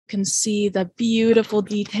can see the beautiful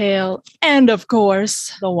detail and, of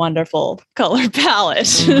course, the wonderful color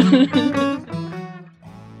palette.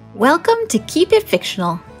 Welcome to Keep It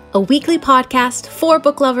Fictional, a weekly podcast for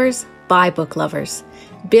book lovers by book lovers.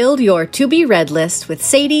 Build your to-be-read list with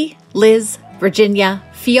Sadie, Liz, Virginia,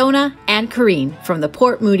 Fiona, and Corrine from the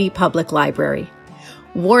Port Moody Public Library.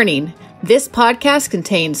 Warning, this podcast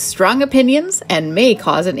contains strong opinions and may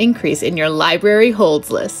cause an increase in your library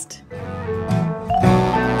holds list.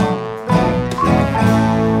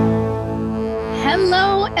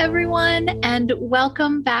 Hello, everyone, and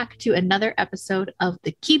welcome back to another episode of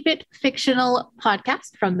the Keep It Fictional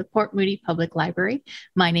podcast from the Port Moody Public Library.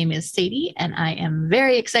 My name is Sadie, and I am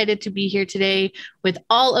very excited to be here today with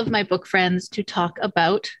all of my book friends to talk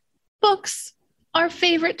about books. Our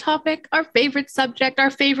favorite topic, our favorite subject,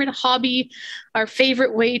 our favorite hobby, our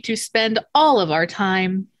favorite way to spend all of our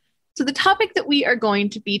time. So the topic that we are going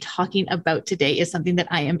to be talking about today is something that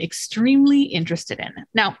I am extremely interested in.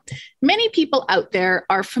 Now, many people out there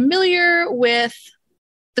are familiar with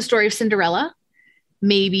the story of Cinderella,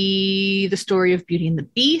 maybe the story of Beauty and the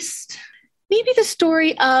Beast, maybe the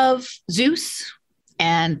story of Zeus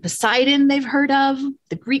and Poseidon they've heard of,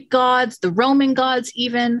 the Greek gods, the Roman gods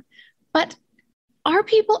even, but are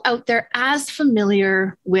people out there as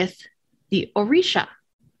familiar with the Orisha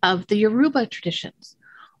of the Yoruba traditions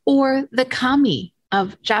or the Kami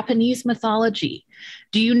of Japanese mythology?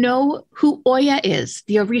 Do you know who Oya is,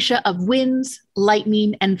 the Orisha of winds,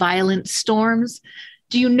 lightning, and violent storms?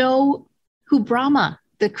 Do you know who Brahma,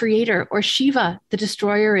 the creator, or Shiva, the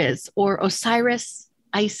destroyer is, or Osiris,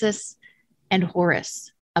 Isis, and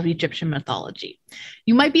Horus of Egyptian mythology?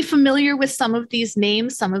 You might be familiar with some of these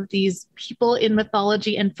names, some of these people in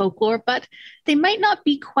mythology and folklore, but they might not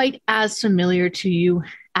be quite as familiar to you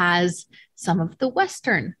as some of the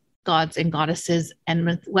Western gods and goddesses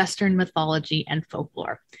and Western mythology and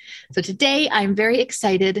folklore. So today I'm very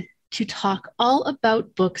excited to talk all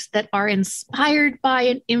about books that are inspired by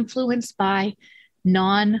and influenced by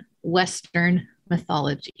non-Western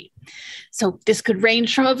mythology. So this could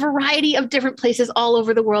range from a variety of different places all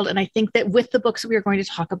over the world. And I think that with the books we are going to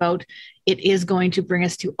talk about, it is going to bring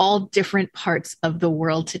us to all different parts of the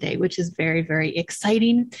world today, which is very, very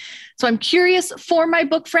exciting. So I'm curious for my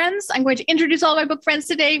book friends. I'm going to introduce all my book friends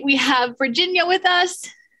today. We have Virginia with us,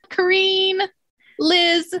 Corrine,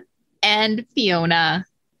 Liz, and Fiona.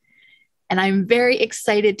 And I'm very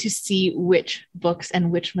excited to see which books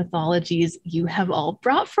and which mythologies you have all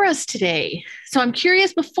brought for us today. So I'm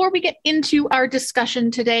curious, before we get into our discussion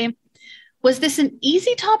today, was this an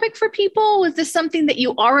easy topic for people? Was this something that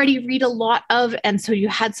you already read a lot of, and so you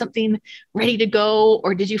had something ready to go?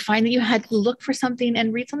 Or did you find that you had to look for something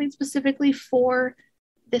and read something specifically for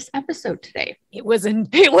this episode today? It was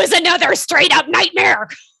another straight up nightmare.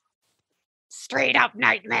 Straight up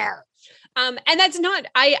nightmare. And that's not,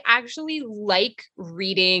 I actually like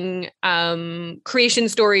reading creation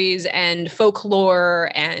stories and folklore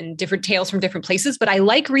and different tales from different places, but I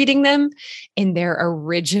like reading them in their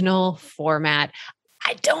original format.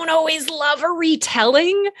 I don't always love a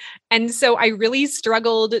retelling. And so I really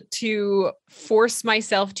struggled to force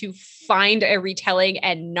myself to find a retelling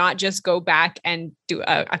and not just go back and do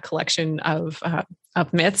a collection of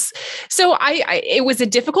myths. So it was a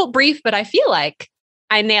difficult brief, but I feel like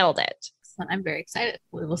I nailed it. I'm very excited.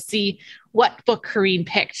 We will see what book Corrine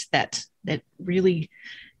picked that really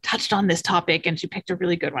touched on this topic, and she picked a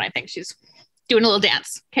really good one. I think she's doing a little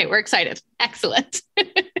dance. Okay, we're excited. Excellent.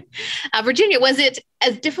 Virginia, was it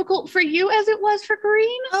as difficult for you as it was for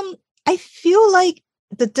Corrine? I feel like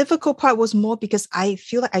the difficult part was more because I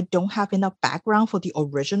feel like I don't have enough background for the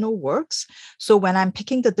original works. So when I'm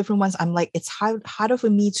picking the different ones, I'm like, it's harder for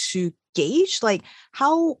me to gauge like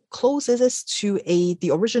how close is this to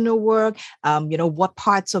the original work, what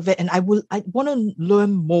parts of it. And I want to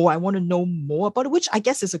learn more. I want to know more about it, which I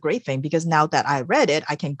guess is a great thing, because now that I read it,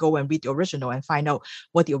 I can go and read the original and find out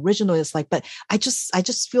what the original is like. But I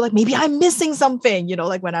just feel like maybe I'm missing something,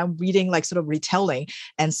 like when I'm reading like sort of retelling.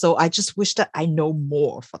 And so I just wish that I know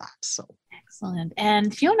more for that. So excellent.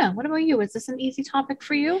 And Fiona, what about you? Was this an easy topic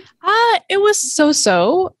for you? It was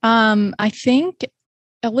so. I think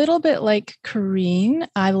a little bit like Corrine,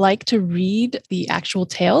 I like to read the actual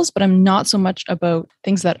tales, but I'm not so much about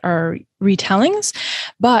things that are retellings.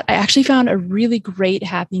 But I actually found a really great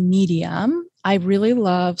happy medium. I really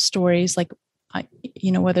love stories like,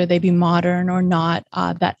 whether they be modern or not,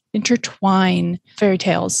 that intertwine fairy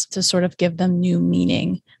tales to sort of give them new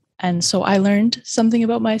meaning. And so I learned something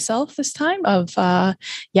about myself this time of,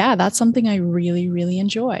 that's something I really, really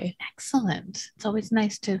enjoy. Excellent. It's always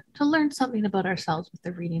nice to learn something about ourselves with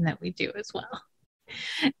the reading that we do as well.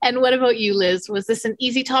 And what about you, Liz? Was this an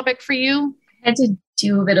easy topic for you? I had to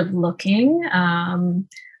do a bit of looking.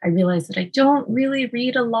 I realized that I don't really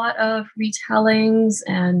read a lot of retellings,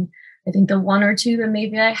 and I think the one or two that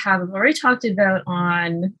maybe I have I've already talked about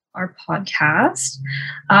on our podcast.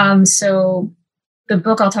 So the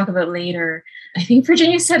book I'll talk about later. I think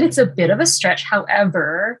Virginia said it's a bit of a stretch.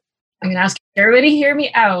 However, I'm going to ask everybody to hear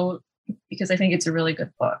me out because I think it's a really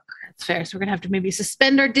good book. That's fair. So we're going to have to maybe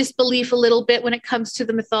suspend our disbelief a little bit when it comes to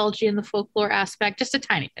the mythology and the folklore aspect, just a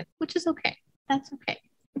tiny bit, which is okay. That's okay.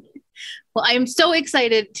 Well, I am so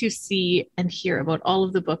excited to see and hear about all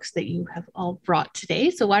of the books that you have all brought today.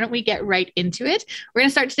 So why don't we get right into it? We're going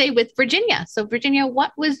to start today with Virginia. So Virginia,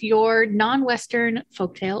 what was your non-Western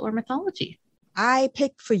folktale or mythology? I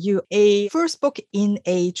picked for you a first book in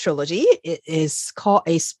a trilogy. It is called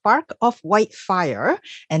A Spark of White Fire,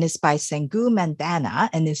 and it's by Sangu Mandanna,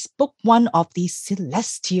 and it's book one of the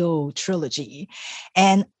Celestial trilogy.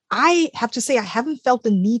 And I have to say, I haven't felt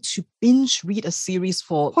the need to binge read a series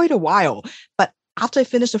for quite a while, but after I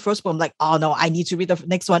finished the first book, I'm like, oh no, I need to read the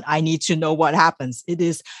next one. I need to know what happens. It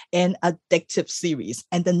is an addictive series.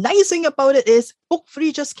 And the nice thing about it is book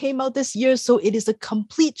 3 just came out this year. So it is a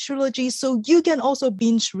complete trilogy. So you can also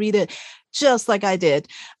binge read it just like I did.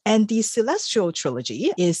 And the Celestial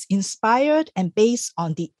trilogy is inspired and based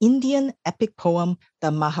on the Indian epic poem,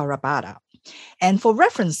 the Mahabharata. And for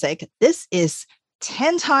reference sake, this is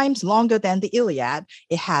 10 times longer than the Iliad.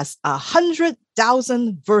 It has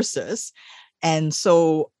 100,000 verses. And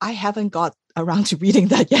so I haven't got around to reading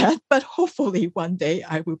that yet, but hopefully one day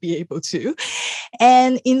I will be able to.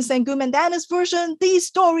 And in Sangu Mandanna's version, the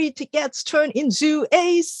story gets turned into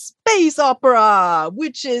a space opera,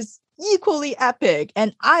 which is equally epic.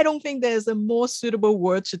 And I don't think there's a more suitable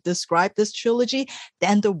word to describe this trilogy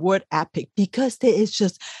than the word epic, because there is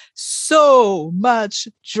just so much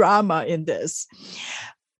drama in this.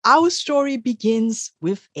 Our story begins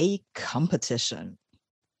with a competition.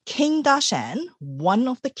 King Dashan, one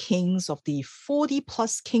of the kings of the 40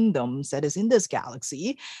 plus kingdoms that is in this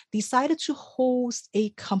galaxy, decided to host a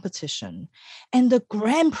competition. And the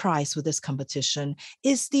grand prize for this competition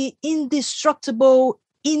is the indestructible,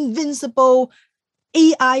 invincible,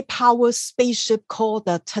 AI-powered spaceship called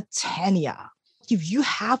the Titania. If you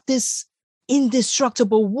have this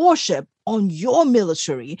indestructible warship on your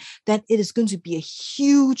military, then it is going to be a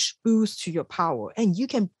huge boost to your power. And you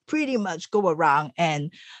can pretty much go around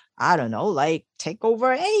and, I don't know, like take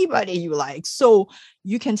over anybody you like. So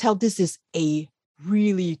you can tell this is a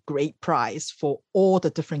really great prize for all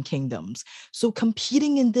the different kingdoms. So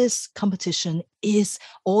competing in this competition is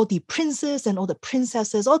all the princes and all the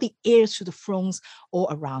princesses, all the heirs to the thrones all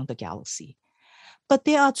around the galaxy. But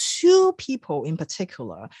there are two people in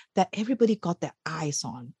particular that everybody got their eyes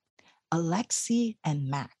on, Alexei and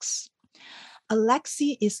Max.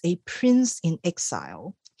 Alexei is a prince in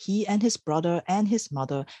exile. He and his brother and his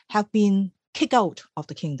mother have been kicked out of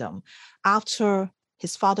the kingdom after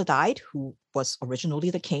his father died, who was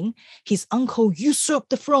originally the king. His uncle usurped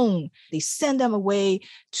the throne. They sent them away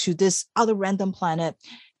to this other random planet.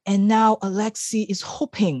 And now Alexei is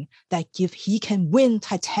hoping that if he can win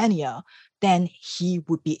Titania, then he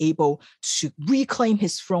would be able to reclaim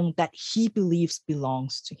his throne that he believes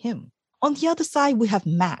belongs to him. On the other side, we have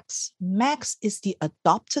Max. Max is the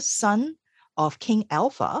adopted son of King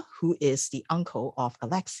Alpha, who is the uncle of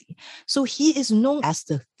Alexei. So he is known as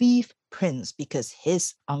the thief prince because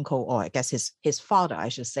his uncle, or I guess his father, I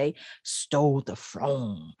should say, stole the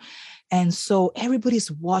throne. And so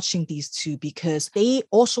everybody's watching these two because they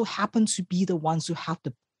also happen to be the ones who have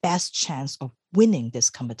the best chance of winning this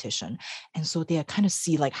competition. And so they are kind of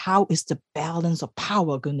see like, how is the balance of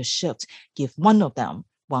power going to shift if one of them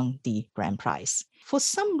won the grand prize? For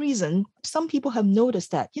some reason, some people have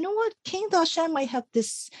noticed that, you know what, King Darshan might have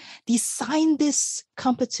designed this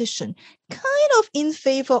competition kind of in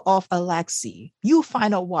favor of Alexei. You'll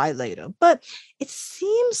find out why later. But it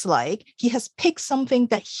seems like he has picked something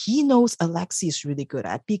that he knows Alexei is really good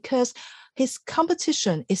at, because his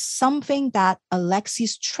competition is something that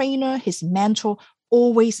Alexei's trainer, his mentor,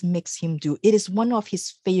 always makes him do. It is one of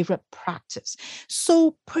his favorite practice.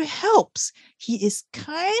 So perhaps he is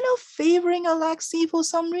kind of favoring Alexei for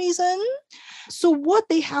some reason. So what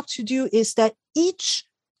they have to do is that each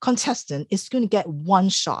contestant is going to get one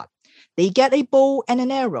shot. They get a bow and an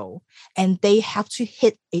arrow, and they have to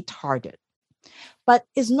hit a target. But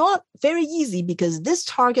it's not very easy because this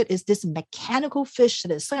target is this mechanical fish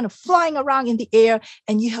that is kind of flying around in the air,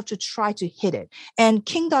 and you have to try to hit it. And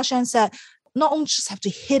King Darshan said, not only just have to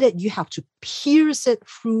hit it, you have to pierce it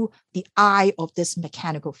through the eye of this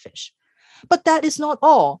mechanical fish. But that is not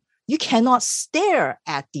all. you cannot stare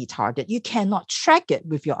at the target. You cannot track it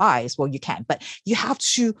with your eyes. Well, you can, but you have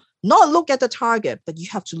to not look at the target, but you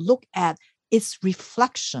have to look at its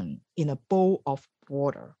reflection in a bowl of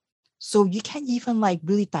water. So you can't even like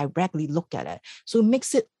really directly look at it. So it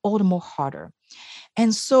makes it all the more harder.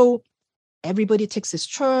 And so everybody takes his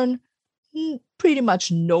turn. Pretty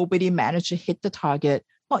much nobody managed to hit the target,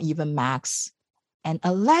 not even Max. And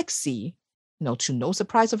Alexei, to no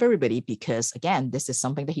surprise of everybody, because again, this is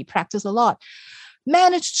something that he practiced a lot,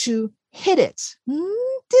 managed to hit it.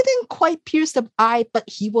 Didn't quite pierce the eye, but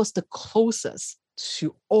he was the closest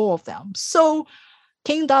to all of them. So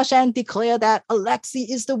King Darshan declared that Alexei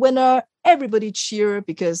is the winner. Everybody cheered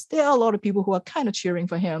because there are a lot of people who are kind of cheering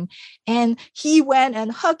for him. And he went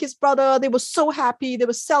and hugged his brother. They were so happy. They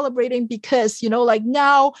were celebrating because,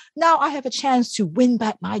 now I have a chance to win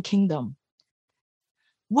back my kingdom.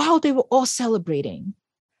 While they were all celebrating,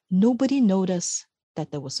 nobody noticed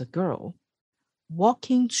that there was a girl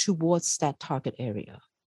walking towards that target area.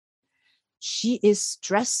 She is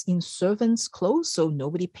dressed in servant's clothes, so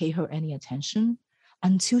nobody paid her any attention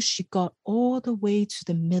until she got all the way to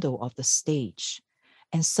the middle of the stage.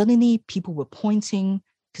 And suddenly people were pointing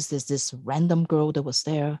because there's this random girl that was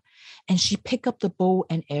there. And she picked up the bow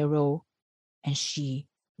and arrow and she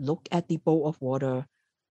looked at the bowl of water,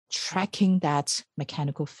 tracking that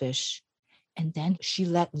mechanical fish. And then she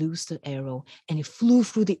let loose the arrow and it flew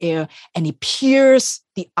through the air and it pierced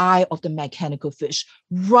the eye of the mechanical fish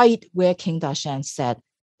right where King Darshan said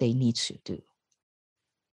they need to do.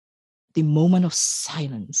 The moment of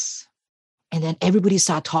silence. And then everybody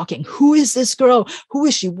started talking. Who is this girl? Who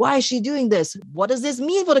is she? Why is she doing this? What does this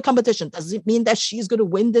mean for the competition? Does it mean that she's going to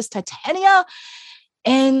win this Titania?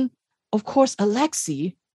 And of course,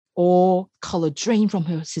 Alexei, all color drained from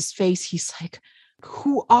his face. He's like,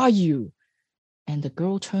 who are you? And the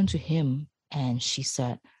girl turned to him and she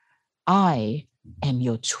said, I am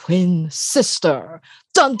your twin sister.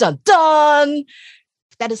 Dun, dun, dun.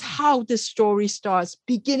 That is how this story starts,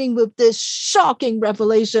 beginning with this shocking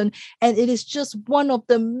revelation. And it is just one of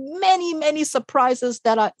the many, many surprises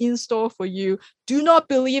that are in store for you. Do not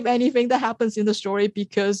believe anything that happens in the story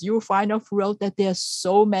because you'll find out throughout that there are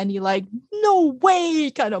so many like, no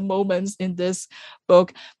way kind of moments in this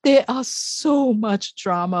book. There are so much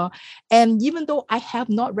drama. And even though I have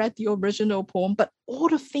not read the original poem, but all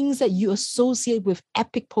the things that you associate with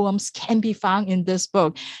epic poems can be found in this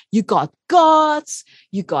book. You got gods,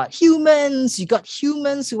 you got humans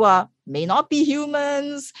who may not be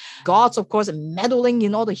humans. Gods, of course, are meddling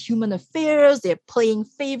in all the human affairs. They're playing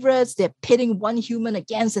favorites. They're pitting one human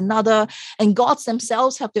against another. And gods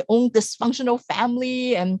themselves have their own dysfunctional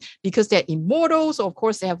family. And because they're immortal, so of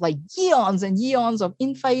course they have like eons and eons of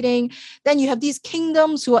infighting. Then you have these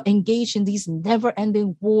kingdoms who are engaged in these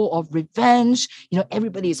never-ending war of revenge.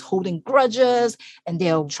 Everybody is holding grudges and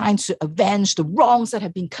they're trying to avenge the wrongs that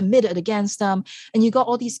have been committed against them. And you got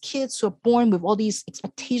all these kids who are born with all these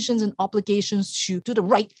expectations and obligations to do the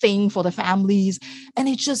right thing for the families. And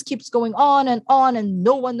it just keeps going on, and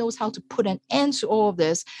no one knows how to put an end to all of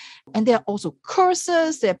this. And there are also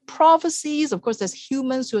curses, there are prophecies. Of course, there's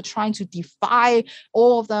humans who are trying to defy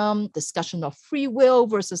all of them. Discussion of free will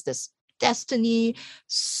versus this destiny.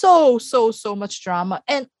 So much drama.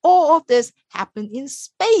 And all of this happened in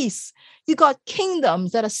space. You got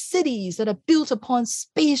kingdoms that are cities that are built upon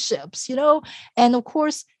spaceships, And of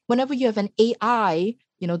course, whenever you have an AI,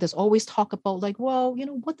 there's always talk about like, well,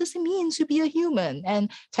 what does it mean to be a human?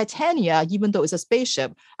 And Titania, even though it's a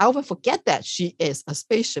spaceship, I often forget that she is a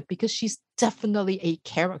spaceship because she's definitely a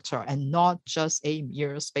character and not just a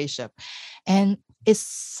mere spaceship. And it's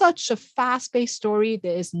such a fast-paced story.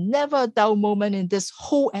 There is never a dull moment in this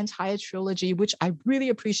whole entire trilogy, which I really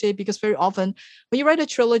appreciate because very often when you write a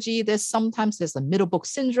trilogy, there's a middle book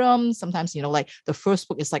syndrome. Sometimes, like the first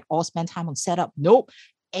book is like all spend time on setup. Nope.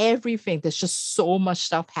 Everything. There's just so much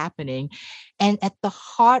stuff happening. And at the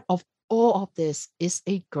heart of all of this is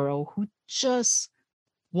a girl who just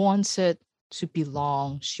wanted to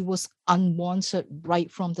belong. She was unwanted right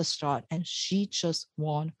from the start. And she just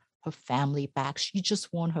wanted her family back. She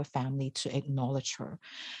just wanted her family to acknowledge her.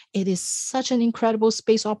 It is such an incredible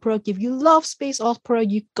space opera. If you love space opera,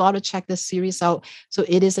 you gotta check this series out. So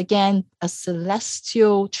it is again a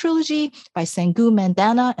celestial trilogy by Sangu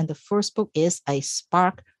Mandanna, and the first book is A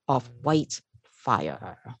Spark of White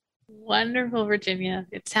Fire. Wonderful, Virginia.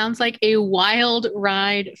 It sounds like a wild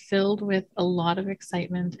ride filled with a lot of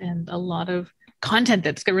excitement and a lot of content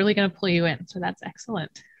that's really going to pull you in. So that's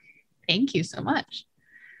excellent. Thank you so much.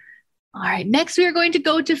 All right, next we are going to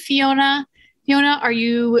go to Fiona. Fiona, are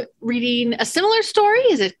you reading a similar story?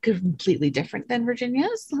 Is it completely different than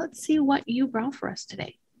Virginia's? Let's see what you brought for us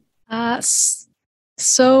today.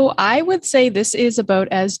 So I would say this is about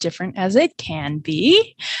as different as it can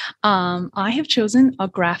be. I have chosen a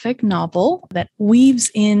graphic novel that weaves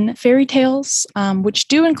in fairy tales, which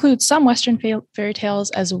do include some Western fairy tales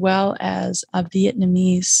as well as a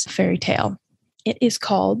Vietnamese fairy tale. It is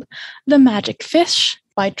called The Magic Fish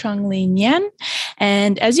by Trung Le Nguyen.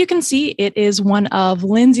 And as you can see, it is one of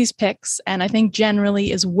Lindsay's picks, and I think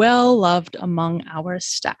generally is well loved among our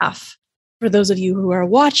staff. For those of you who are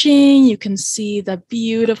watching, you can see the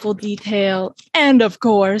beautiful detail and, of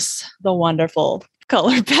course, the wonderful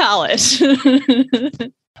color palette.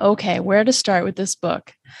 Okay, where to start with this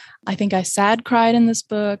book? I think I sad cried in this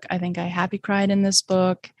book. I think I happy cried in this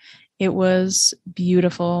book. It was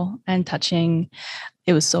beautiful and touching.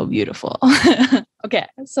 It was so beautiful. Okay,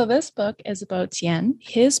 so this book is about Tien.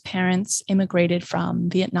 His parents immigrated from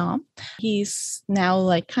Vietnam. He's now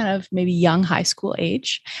like kind of maybe young high school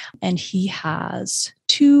age, and he has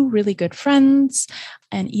two really good friends.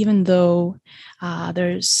 And even though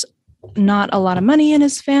there's not a lot of money in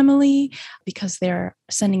his family because they're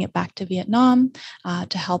sending it back to Vietnam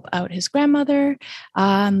to help out his grandmother,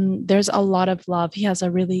 there's a lot of love. He has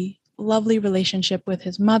a really lovely relationship with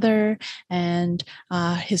his mother, and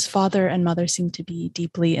his father and mother seem to be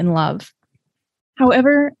deeply in love.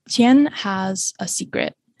 However, Tien has a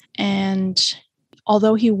secret, and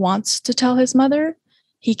although he wants to tell his mother,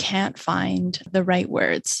 he can't find the right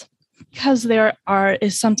words because there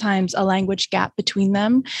is sometimes a language gap between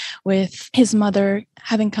them, with his mother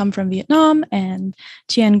having come from Vietnam and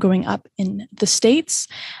Tien growing up in the States.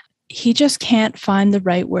 He just can't find the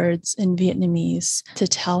right words in Vietnamese to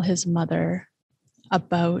tell his mother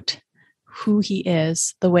about who he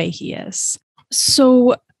is, the way he is.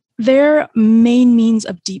 So their main means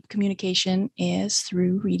of deep communication is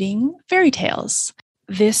through reading fairy tales.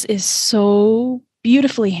 This is so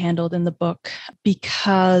beautifully handled in the book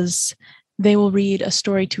because they will read a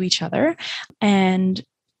story to each other, and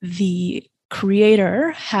the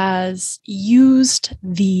creator has used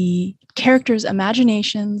the characters'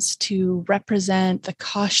 imaginations to represent the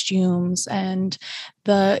costumes and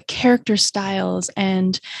the character styles,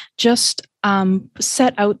 and just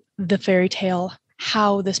set out the fairy tale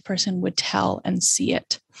how this person would tell and see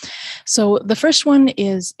it. So the first one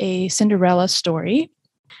is a Cinderella story.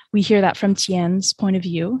 We hear that from Tien's point of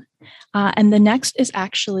view. And the next is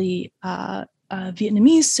actually a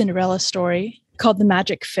Vietnamese Cinderella story called The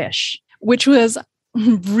Magic Fish, which was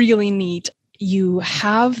really neat. You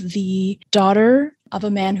have the daughter of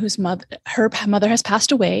a man whose her mother has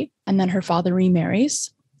passed away, and then her father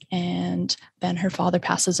remarries, and then her father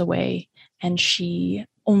passes away, and she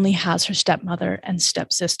only has her stepmother and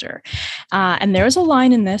stepsister. And there's a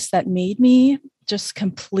line in this that made me just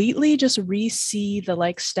completely just re-see the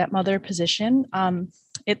like stepmother position.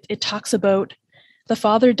 It talks about the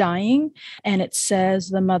father dying, and it says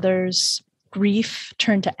the mother's grief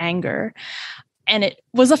turned to anger. And it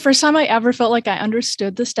was the first time I ever felt like I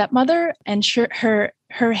understood the stepmother and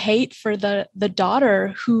her hate for the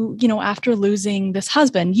daughter who, after losing this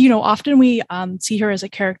husband, often we see her as a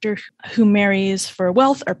character who marries for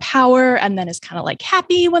wealth or power and then is kind of like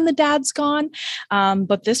happy when the dad's gone.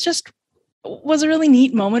 But this just was a really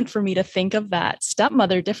neat moment for me to think of that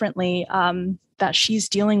stepmother differently, that she's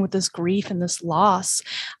dealing with this grief and this loss,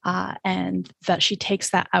 and that she takes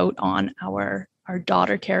that out on our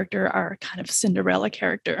daughter character, our kind of Cinderella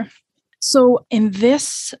character. So in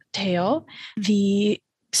this tale, the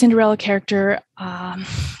Cinderella character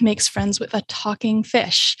makes friends with a talking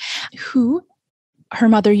fish who her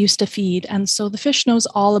mother used to feed. And so the fish knows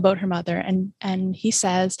all about her mother. And he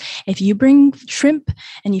says, if you bring shrimp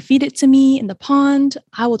and you feed it to me in the pond,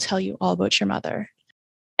 I will tell you all about your mother.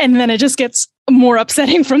 And then it just gets more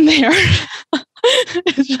upsetting from there.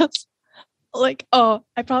 It's just like, oh,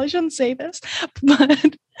 I probably shouldn't say this,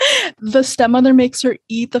 but the stepmother makes her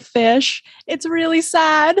eat the fish. It's really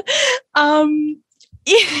sad.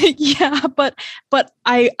 Yeah, but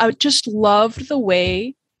I just loved the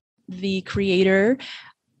way the creator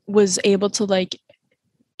was able to like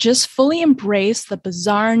just fully embrace the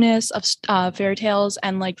bizarreness of fairy tales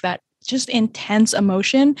and like that just intense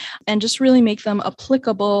emotion, and just really make them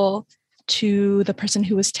applicable to the person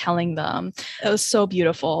who was telling them. It was so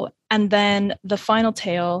beautiful. And then the final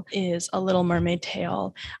tale is a Little Mermaid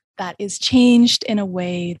tale that is changed in a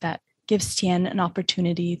way that gives Tien an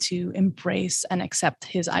opportunity to embrace and accept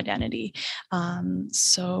his identity.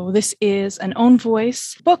 So this is an own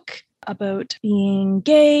voice book about being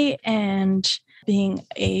gay and being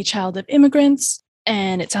a child of immigrants.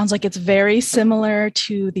 And it sounds like it's very similar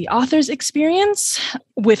to the author's experience,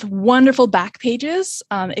 with wonderful back pages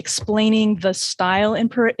explaining the style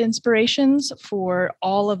inspirations for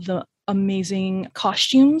all of the amazing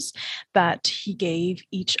costumes that he gave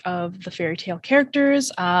each of the fairy tale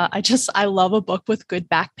characters. I love a book with good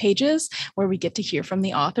back pages where we get to hear from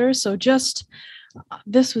the author. So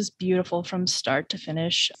this was beautiful from start to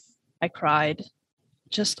finish. I cried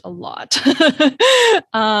just a lot.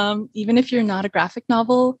 Even if you're not a graphic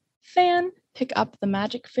novel fan, pick up The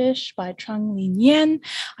Magic Fish by Trung Le Nguyen.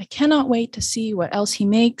 I cannot wait to see what else he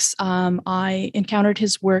makes. I encountered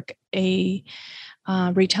his work, a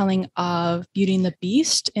retelling of Beauty and the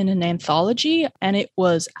Beast in an anthology, and it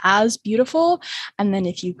was as beautiful. And then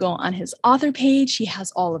if you go on his author page, he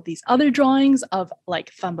has all of these other drawings of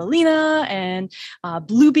like Thumbelina and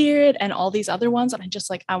Bluebeard and all these other ones. And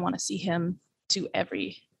I want to see him do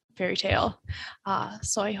every fairy tale.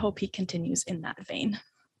 So I hope he continues in that vein.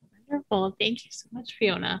 Wonderful. Thank you so much,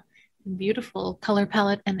 Fiona. Beautiful color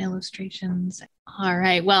palette and illustrations. All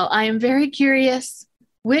right. Well, I am very curious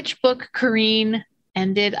which book Corrine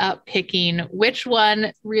ended up picking. Which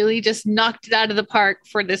one really just knocked it out of the park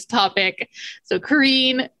for this topic? So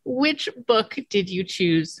Corrine, which book did you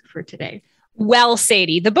choose for today? Well,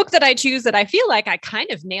 Sadie, the book that I choose that I feel like I kind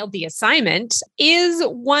of nailed the assignment is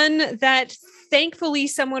one that thankfully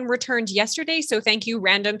someone returned yesterday. So thank you,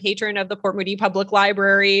 random patron of the Port Moody Public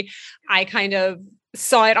Library. I kind of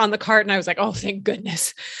saw it on the cart and I was like, oh, thank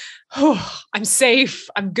goodness. Oh, I'm safe.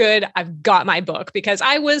 I'm good. I've got my book, because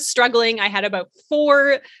I was struggling. I had about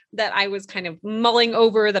 4 that I was kind of mulling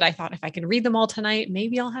over that I thought if I can read them all tonight,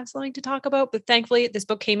 maybe I'll have something to talk about. But thankfully this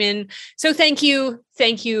book came in. So thank you,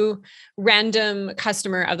 random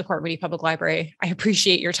customer of the Port Moody Public Library. I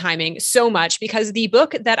appreciate your timing so much, because the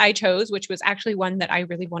book that I chose, which was actually one that I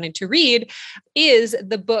really wanted to read, is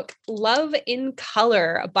the book Love in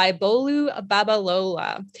Color by Bolu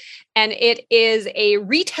Babalola. And it is a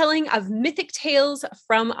retelling of mythic tales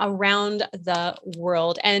from around the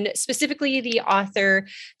world. And specifically, the author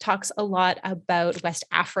talks a lot about West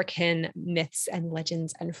African myths and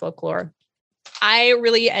legends and folklore. I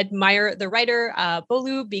really admire the writer,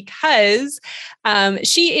 Bolu, because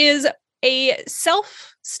she is a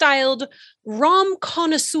self-styled rom-com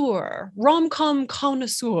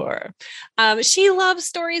connoisseur. She loves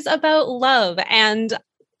stories about love, and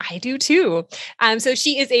I do too. So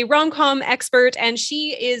she is a rom-com expert, and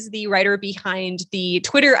she is the writer behind the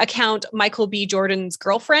Twitter account Michael B. Jordan's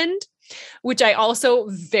Girlfriend, which I also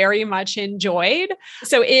very much enjoyed.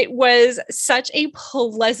 So it was such a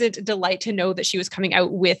pleasant delight to know that she was coming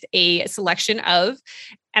out with a selection of,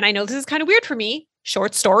 and I know this is kind of weird for me,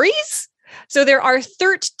 short stories. So there are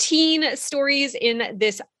 13 stories in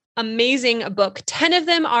this amazing book. 10 of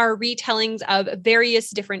them are retellings of various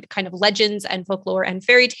different kind of legends and folklore and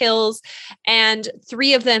fairy tales. And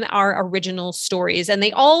 3 of them are original stories, and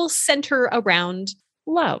they all center around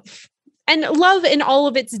love. And love in all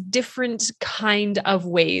of its different kind of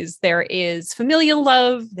ways. There is familial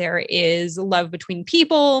love, there is love between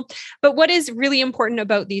people. But what is really important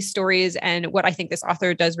about these stories, and what I think this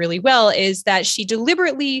author does really well, is that she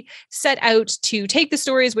deliberately set out to take the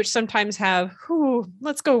stories which sometimes have,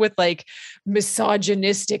 let's go with like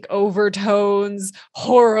misogynistic overtones,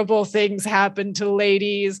 horrible things happen to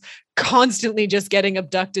ladies, constantly just getting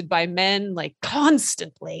abducted by men, like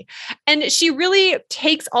constantly. And she really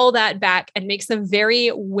takes all that back and makes them very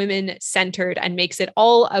women-centered, and makes it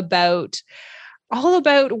all about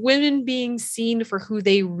women being seen for who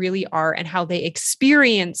they really are, and how they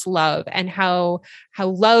experience love, and how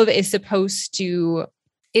love is supposed to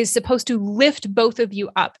lift both of you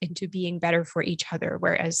up into being better for each other.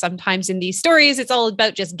 Whereas sometimes in these stories, it's all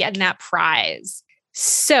about just getting that prize.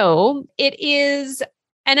 So it is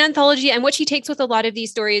an anthology. And what she takes with a lot of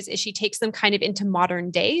these stories is she takes them kind of into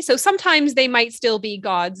modern day. So sometimes they might still be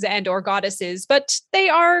gods and or goddesses, but they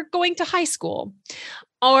are going to high school.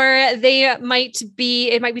 Or it might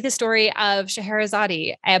be the story of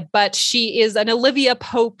Scheherazade, but she is an Olivia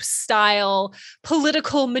Pope style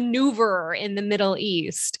political maneuverer in the Middle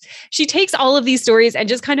East. She takes all of these stories and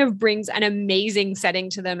just kind of brings an amazing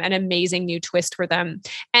setting to them, an amazing new twist for them.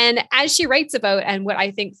 And as she writes about, and what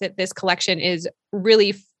I think that this collection is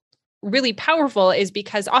really powerful, is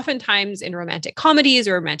because oftentimes in romantic comedies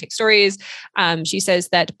or romantic stories, she says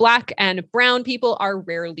that Black and brown people are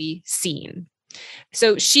rarely seen.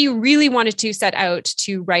 So she really wanted to set out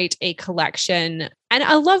to write a collection and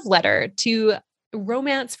a love letter to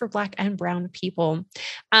romance for Black and brown people.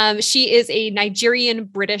 She is a Nigerian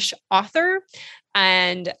British author.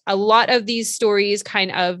 And a lot of these stories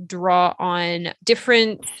kind of draw on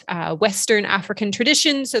different Western African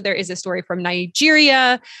traditions. So there is a story from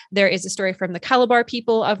Nigeria. There is a story from the Calabar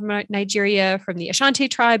people of Nigeria, from the Ashanti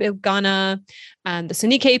tribe of Ghana, the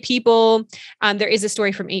Soninke people. There is a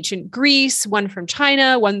story from ancient Greece, one from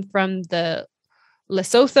China, one from the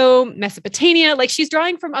Lesotho, Mesopotamia. Like, she's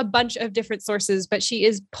drawing from a bunch of different sources, but she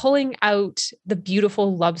is pulling out the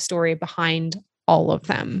beautiful love story behind all of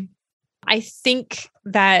them. I think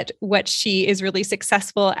that what she is really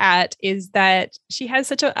successful at is that she has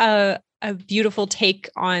such a beautiful take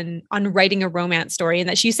on writing a romance story, and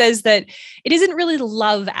that she says that it isn't really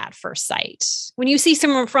love at first sight. When you see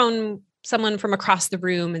someone from across the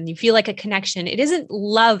room and you feel like a connection, it isn't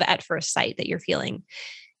love at first sight that you're feeling.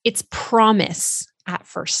 It's promise at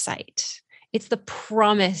first sight. It's the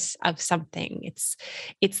promise of something.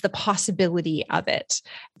 It's the possibility of it.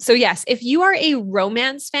 So yes, if you are a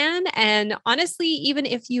romance fan, and honestly, even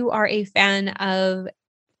if you are a fan of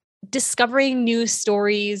discovering new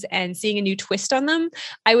stories and seeing a new twist on them,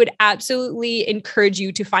 I would absolutely encourage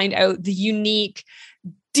you to find out the unique,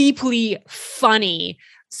 deeply funny,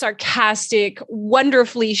 sarcastic,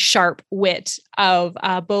 wonderfully sharp wit of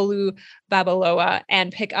Bolu Babalola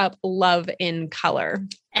and pick up Love in Color.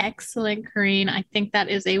 Excellent, Corinne. I think that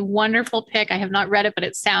is a wonderful pick. I have not read it, but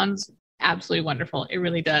it sounds absolutely wonderful. It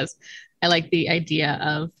really does. I like the idea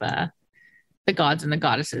of the gods and the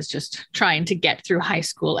goddesses just trying to get through high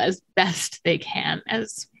school as best they can,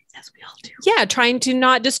 as we all do. Yeah, trying to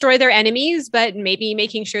not destroy their enemies, but maybe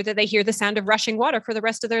making sure that they hear the sound of rushing water for the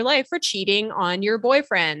rest of their life for cheating on your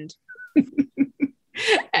boyfriend.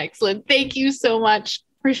 Excellent. Thank you so much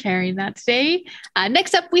for sharing that today.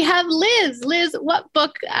 Next up, we have Liz. Liz, what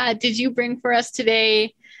book did you bring for us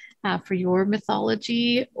today for your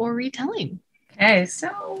mythology or retelling? Okay,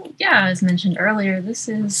 so yeah, as mentioned earlier, this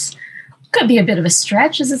could be a bit of a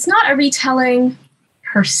stretch, as it's not a retelling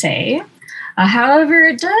per se. However,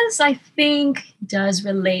 it I think, does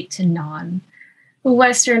relate to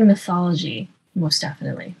non-Western mythology, most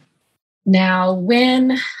definitely. Now,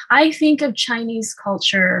 when I think of Chinese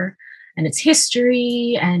culture and its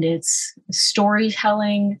history and its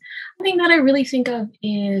storytelling, the thing that I really think of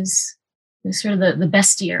is sort of the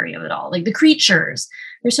bestiary of it all, like the creatures.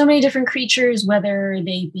 There's so many different creatures, whether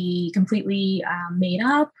they be completely made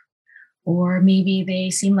up, or maybe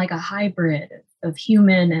they seem like a hybrid of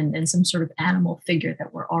human and some sort of animal figure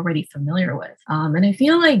that we're already familiar with. And I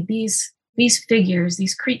feel like these figures,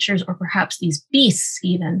 these creatures, or perhaps these beasts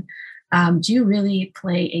even, do really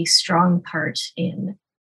play a strong part in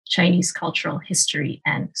Chinese cultural history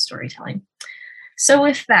and storytelling. So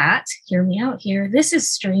with that, hear me out here. This is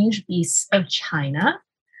Strange Beasts of China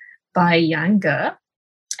by Yan Ge,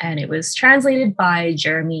 and it was translated by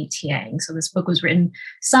Jeremy Tiang. So this book was written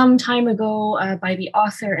some time ago by the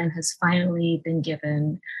author and has finally been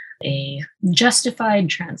given a justified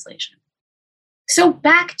translation. So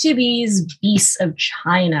back to these beasts of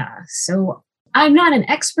China. So I'm not an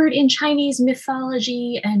expert in Chinese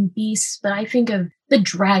mythology and beasts, but I think of the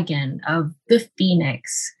dragon, of the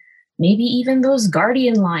phoenix, maybe even those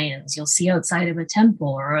guardian lions you'll see outside of a temple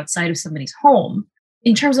or outside of somebody's home.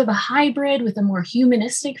 In terms of a hybrid with a more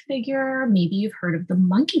humanistic figure, maybe you've heard of the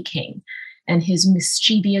Monkey King and his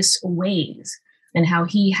mischievous ways, and how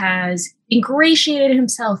he has ingratiated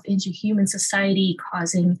himself into human society,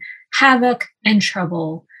 causing havoc and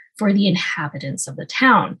trouble for the inhabitants of the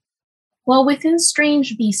town. While within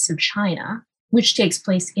Strange Beasts of China, which takes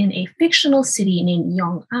place in a fictional city named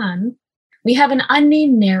Yong'an, we have an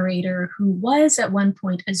unnamed narrator who was at one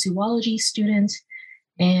point a zoology student,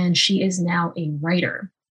 and she is now a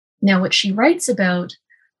writer. Now, what she writes about,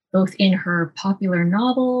 both in her popular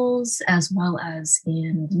novels as well as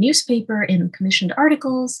in the newspaper in commissioned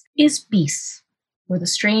articles, is beasts, or the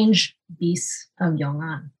strange beasts of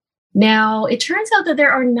Yong'an. Now, it turns out that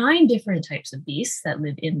there are 9 different types of beasts that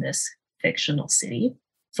live in this fictional city.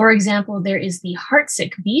 For example, there is the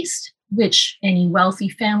heartsick beast, which any wealthy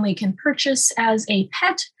family can purchase as a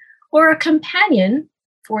pet or a companion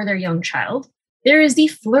for their young child. There is the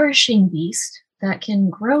flourishing beast that can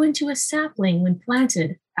grow into a sapling when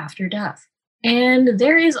planted after death. And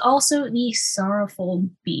there is also the sorrowful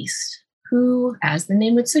beast, who, as the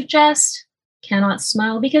name would suggest, cannot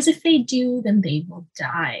smile, because if they do, then they will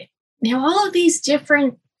die. Now, all of these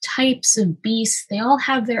different types of beasts, they all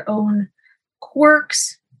have their own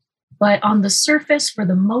quirks, but on the surface, for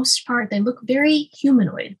the most part, they look very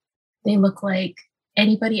humanoid. They look like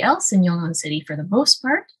anybody else in Yong'an City for the most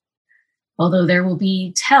part, although there will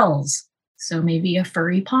be tells, so maybe a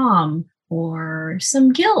furry palm or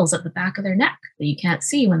some gills at the back of their neck that you can't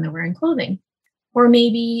see when they're wearing clothing. or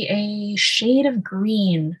maybe a shade of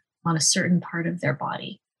green on a certain part of their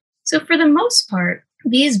body. So for the most part,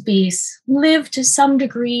 these beasts live to some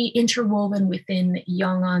degree interwoven within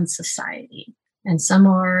Yongan society, and some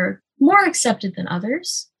are more accepted than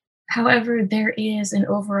others. However, there is an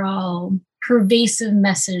overall pervasive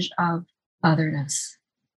message of otherness.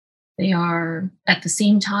 They are, at the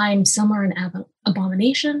same time, some are an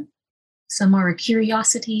abomination, some are a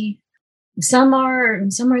curiosity, some are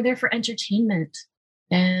there for entertainment,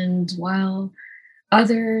 and while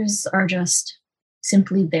others are just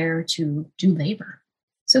simply there to do labor.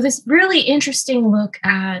 So this really interesting look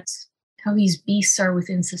at how these beasts are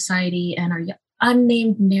within society, and our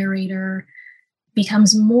unnamed narrator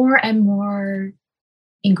becomes more and more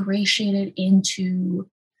ingratiated into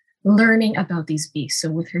learning about these beasts.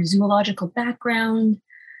 So with her zoological background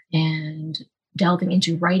and delving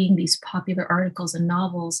into writing these popular articles and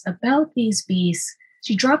novels about these beasts,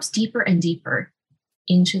 she drops deeper and deeper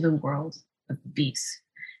into the world of the beasts.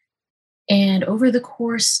 And over the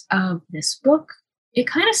course of this book, it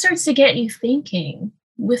kind of starts to get you thinking,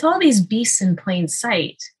 with all these beasts in plain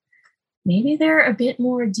sight, maybe they're a bit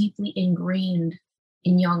more deeply ingrained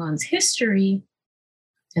in Yongan's history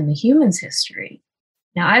than the humans' history.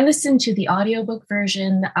 Now, I listened to the audiobook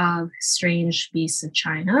version of Strange Beasts of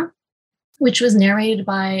China, which was narrated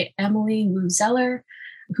by Emily Wu Zeller,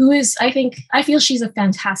 who is, I feel she's a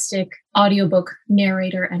fantastic audiobook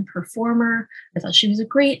narrator and performer. I thought she was a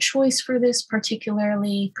great choice for this,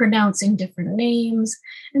 particularly pronouncing different names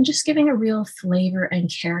and just giving a real flavor and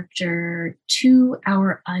character to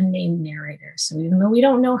our unnamed narrator. So even though we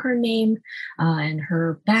don't know her name and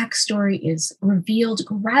her backstory is revealed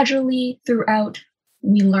gradually throughout,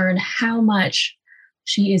 we learn how much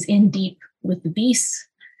she is in deep with the beasts.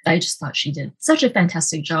 I just thought she did such a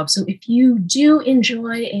fantastic job. So if you do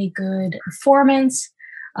enjoy a good performance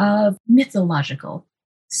of mythological,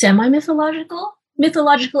 semi-mythological,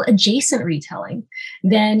 mythological adjacent retelling,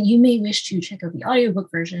 then you may wish to check out the audiobook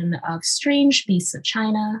version of Strange Beasts of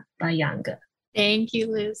China by Yang Ge. Thank you,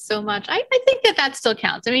 Liz, so much. I think that still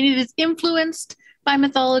counts. I mean, it is influenced by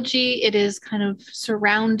mythology. It is kind of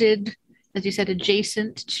surrounded, as you said,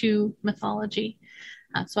 adjacent to mythology.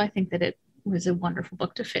 So I think that it was a wonderful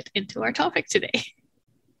book to fit into our topic today.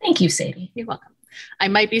 Thank you, Sadie. You're welcome. I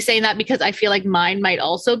might be saying that because I feel like mine might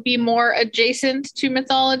also be more adjacent to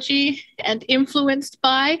mythology and influenced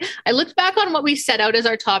by. I looked back on what we set out as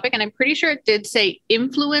our topic, and I'm pretty sure it did say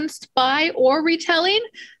influenced by or retelling.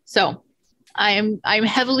 So I'm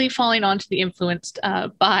heavily falling onto the influenced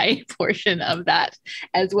by portion of that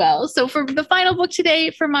as well. So for the final book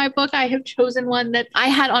today, for my book, I have chosen one that I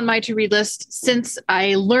had on my to-read list since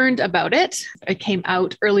I learned about it. It came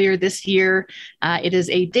out earlier this year. It is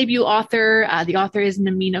a debut author. The author is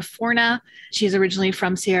Namina Forna. She's originally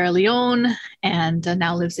from Sierra Leone and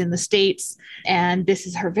now lives in the States. And this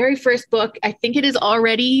is her very first book. I think it is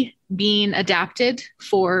already being adapted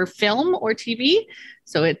for film or TV.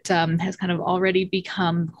 So it has kind of already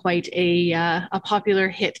become quite a popular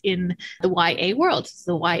hit in the YA world. It's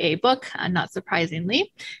the YA book, not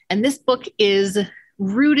surprisingly. And this book is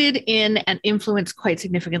rooted in and influenced quite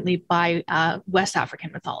significantly by West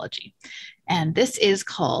African mythology. And this is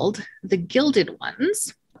called The Gilded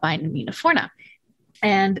Ones by Namina Forna.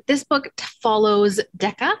 And this book follows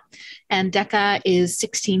Decca, and Decca is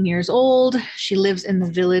 16 years old. She lives in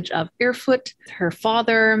the village of Irfoot. Her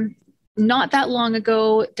father, not that long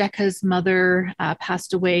ago, Decca's mother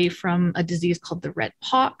passed away from a disease called the red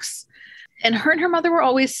pox. And her mother were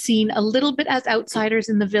always seen a little bit as outsiders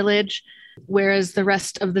in the village, whereas the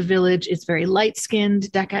rest of the village is very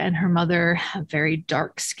light-skinned. Decca and her mother have very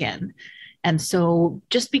dark skin. And so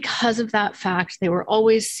just because of that fact, they were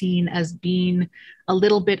always seen as being a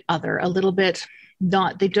little bit other, a little bit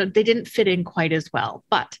not, they didn't fit in quite as well.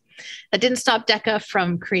 But that didn't stop Decca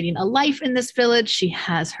from creating a life in this village. She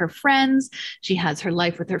has her friends. She has her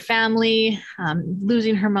life with her family.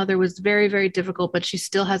 Losing her mother was very, very difficult, but she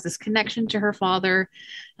still has this connection to her father.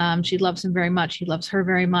 She loves him very much. He loves her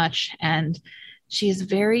very much. And she is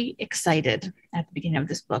very excited at the beginning of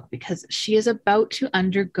this book because she is about to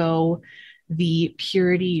undergo the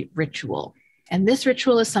purity ritual. And this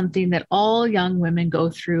ritual is something that all young women go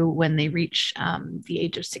through when they reach the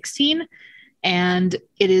age of 16. And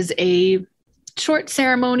it is a short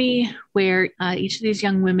ceremony where each of these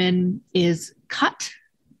young women is cut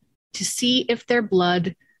to see if their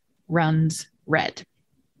blood runs red.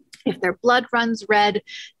 If their blood runs red,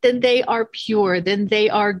 then they are pure, then they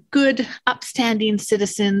are good, upstanding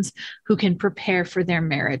citizens who can prepare for their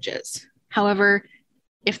marriages. However,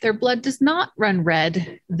 if their blood does not run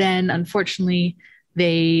red, then unfortunately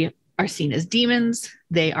they are seen as demons.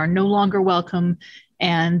 They are no longer welcome,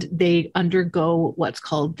 and they undergo what's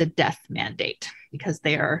called the death mandate, because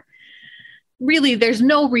they are really, there's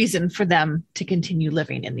no reason for them to continue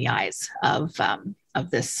living in the eyes of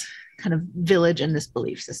this kind of village and this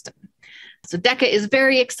belief system. So Decca is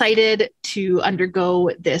very excited to undergo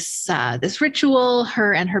this ritual.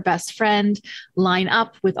 Her and her best friend line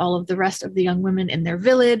up with all of the rest of the young women in their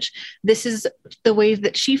village. This is the way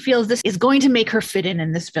that she feels this is going to make her fit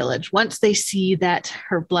in this village. Once they see that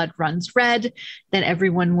her blood runs red, then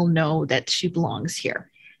everyone will know that she belongs here.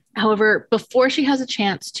 However, before she has a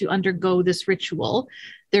chance to undergo this ritual,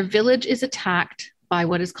 their village is attacked by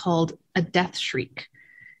what is called a death shriek.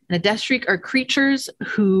 And a death shriek are creatures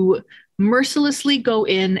who mercilessly go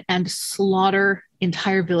in and slaughter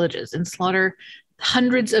entire villages and slaughter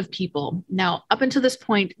hundreds of people. Now, up until this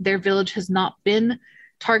point, their village has not been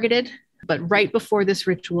targeted, but right before this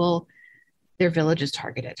ritual, their village is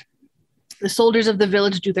targeted. The soldiers of the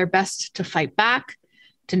village do their best to fight back,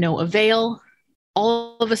 to no avail.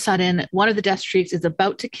 All of a sudden, one of the death shrieks is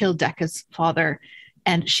about to kill Decca's father,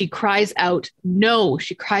 and she cries out, "No!"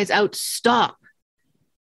 She cries out, "Stop!"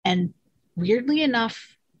 And weirdly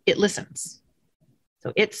enough, it listens.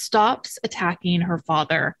 So it stops attacking her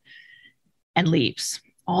father and leaves.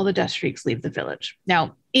 All the death shrieks leave the village.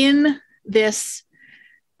 Now, in this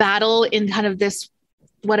battle, in kind of this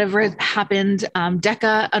whatever happened,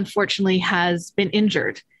 Decca unfortunately has been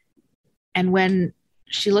injured. And when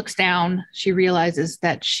she looks down, she realizes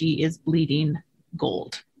that she is bleeding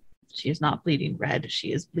gold. She is not bleeding red,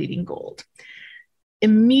 she is bleeding gold.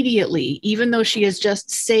 Immediately, even though she has just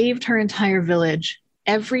saved her entire village,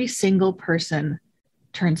 every single person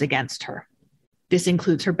turns against her. This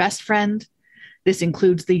includes her best friend. This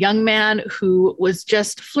includes the young man who was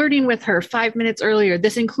just flirting with her 5 minutes earlier.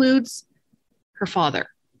 This includes her father.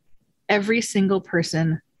 Every single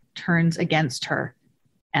person turns against her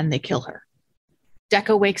and they kill her.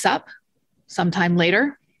 Decca wakes up sometime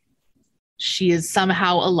later. She is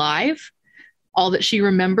somehow alive. All that she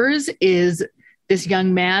remembers is this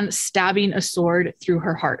young man stabbing a sword through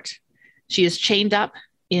her heart. She is chained up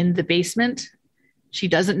in the basement. She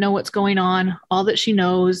doesn't know what's going on. All that she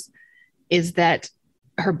knows is that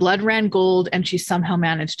her blood ran gold and she somehow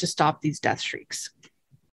managed to stop these death shrieks.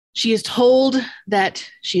 She is told that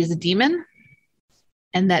she is a demon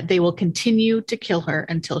and that they will continue to kill her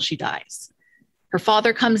until she dies. Her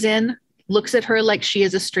father comes in, looks at her like she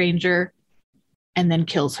is a stranger, and then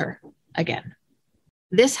kills her again.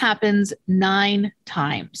 This happens 9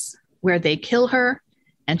 times, where they kill her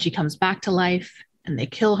and she comes back to life, and they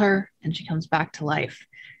kill her and she comes back to life.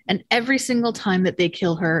 And every single time that they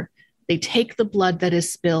kill her, they take the blood that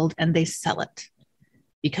is spilled and they sell it,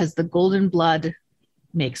 because the golden blood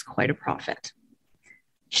makes quite a profit.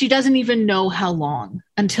 She doesn't even know how long,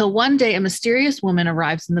 until one day a mysterious woman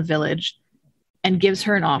arrives in the village and gives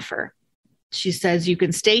her an offer. She says, "You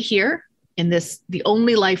can stay here in this, the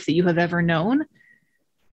only life that you have ever known,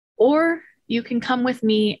 or you can come with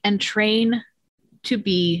me and train to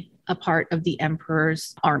be a part of the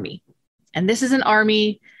emperor's army." And this is an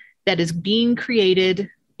army that is being created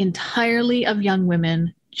entirely of young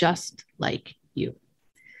women just like you.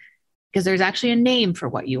 Because there's actually a name for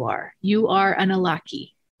what you are. You are an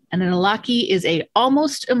Alaki. And an Alaki is a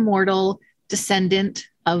almost immortal descendant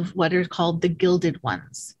of what are called the Gilded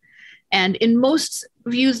Ones. And in most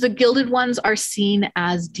views, the Gilded Ones are seen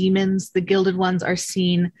as demons. The Gilded Ones are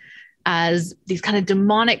seen as these kind of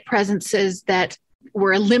demonic presences that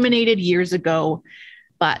were eliminated years ago,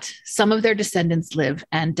 but some of their descendants live,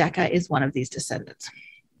 and Decca is one of these descendants.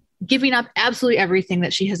 Giving up absolutely everything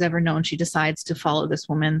that she has ever known, she decides to follow this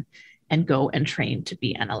woman and go and train to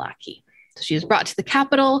be an Alaki. So she is brought to the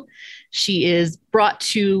capital. She is brought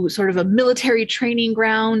to sort of a military training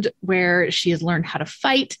ground where she has learned how to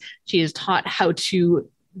fight. She is taught how to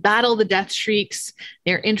battle the death shrieks.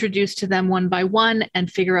 They're introduced to them one by one and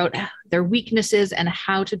figure out their weaknesses and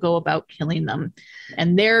how to go about killing them.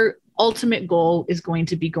 And their ultimate goal is going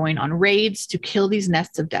to be going on raids to kill these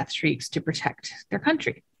nests of death shrieks to protect their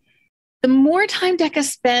country. The more time Decca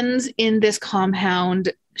spends in this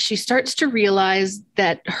compound, she starts to realize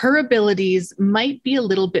that her abilities might be a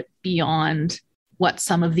little bit beyond what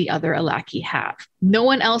some of the other Alaki have. No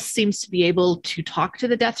one else seems to be able to talk to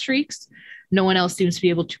the death shrieks. No one else seems to be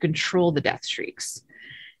able to control the death shrieks.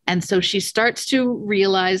 And so she starts to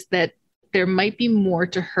realize that there might be more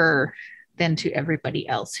to her than to everybody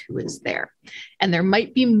else who is there. And there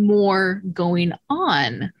might be more going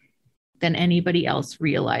on than anybody else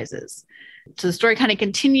realizes. So the story kind of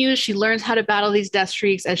continues. She learns how to battle these death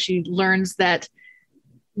shrieks as she learns that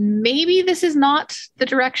maybe this is not the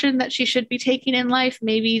direction that she should be taking in life.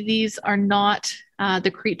 Maybe these are not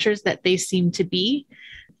the creatures that they seem to be.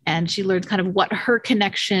 And she learns kind of what her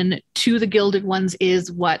connection to the Gilded Ones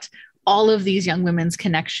is, what all of these young women's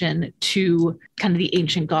connection to kind of the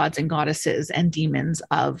ancient gods and goddesses and demons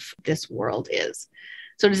of this world is.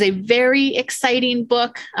 So it is a very exciting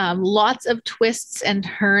book, lots of twists and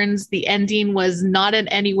turns. The ending was not in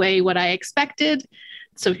any way what I expected.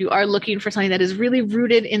 So if you are looking for something that is really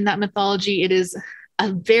rooted in that mythology, it is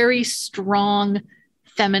a very strong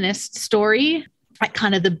feminist story. At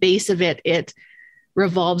kind of the base of it, it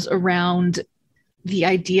revolves around the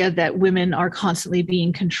idea that women are constantly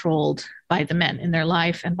being controlled by the men in their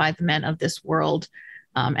life and by the men of this world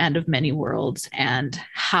and of many worlds, and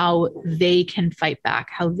how they can fight back,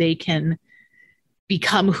 how they can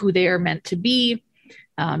become who they are meant to be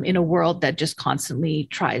in a world that just constantly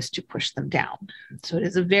tries to push them down. So it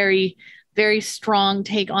is a very, very strong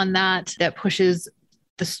take on that pushes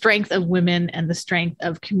the strength of women and the strength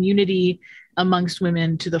of community amongst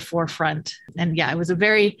women to the forefront. And yeah, it was a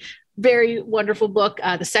very, very wonderful book.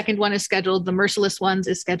 The second one is scheduled. The Merciless Ones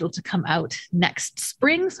is scheduled to come out next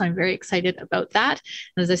spring. So I'm very excited about that.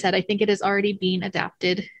 And as I said, I think it is already being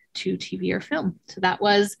adapted to TV or film. So that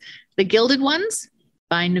was The Gilded Ones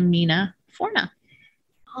by Namina Forna.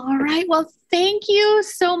 All right. Well, thank you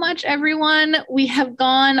so much, everyone. We have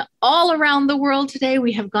gone all around the world today.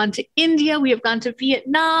 We have gone to India. We have gone to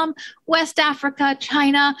Vietnam, West Africa,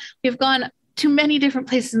 China. We've gone to many different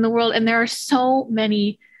places in the world. And there are so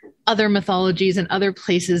many other mythologies and other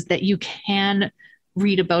places that you can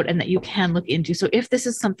read about and that you can look into. So if this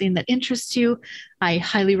is something that interests you, I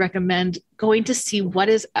highly recommend going to see what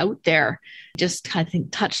is out there. Just kind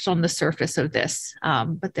of touched on the surface of this,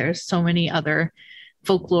 but there's so many other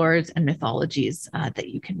folklores and mythologies that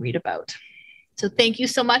you can read about. So thank you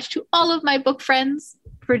so much to all of my book friends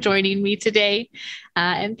for joining me today.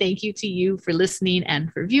 And thank you to you for listening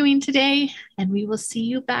and for viewing today. And we will see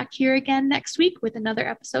you back here again next week with another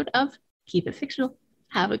episode of Keep It Fictional.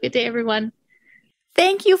 Have a good day, everyone.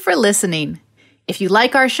 Thank you for listening. If you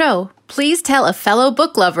like our show, please tell a fellow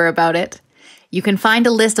book lover about it. You can find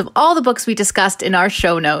a list of all the books we discussed in our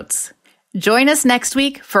show notes. Join us next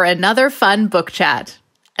week for another fun book chat.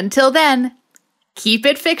 Until then, keep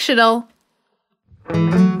it fictional.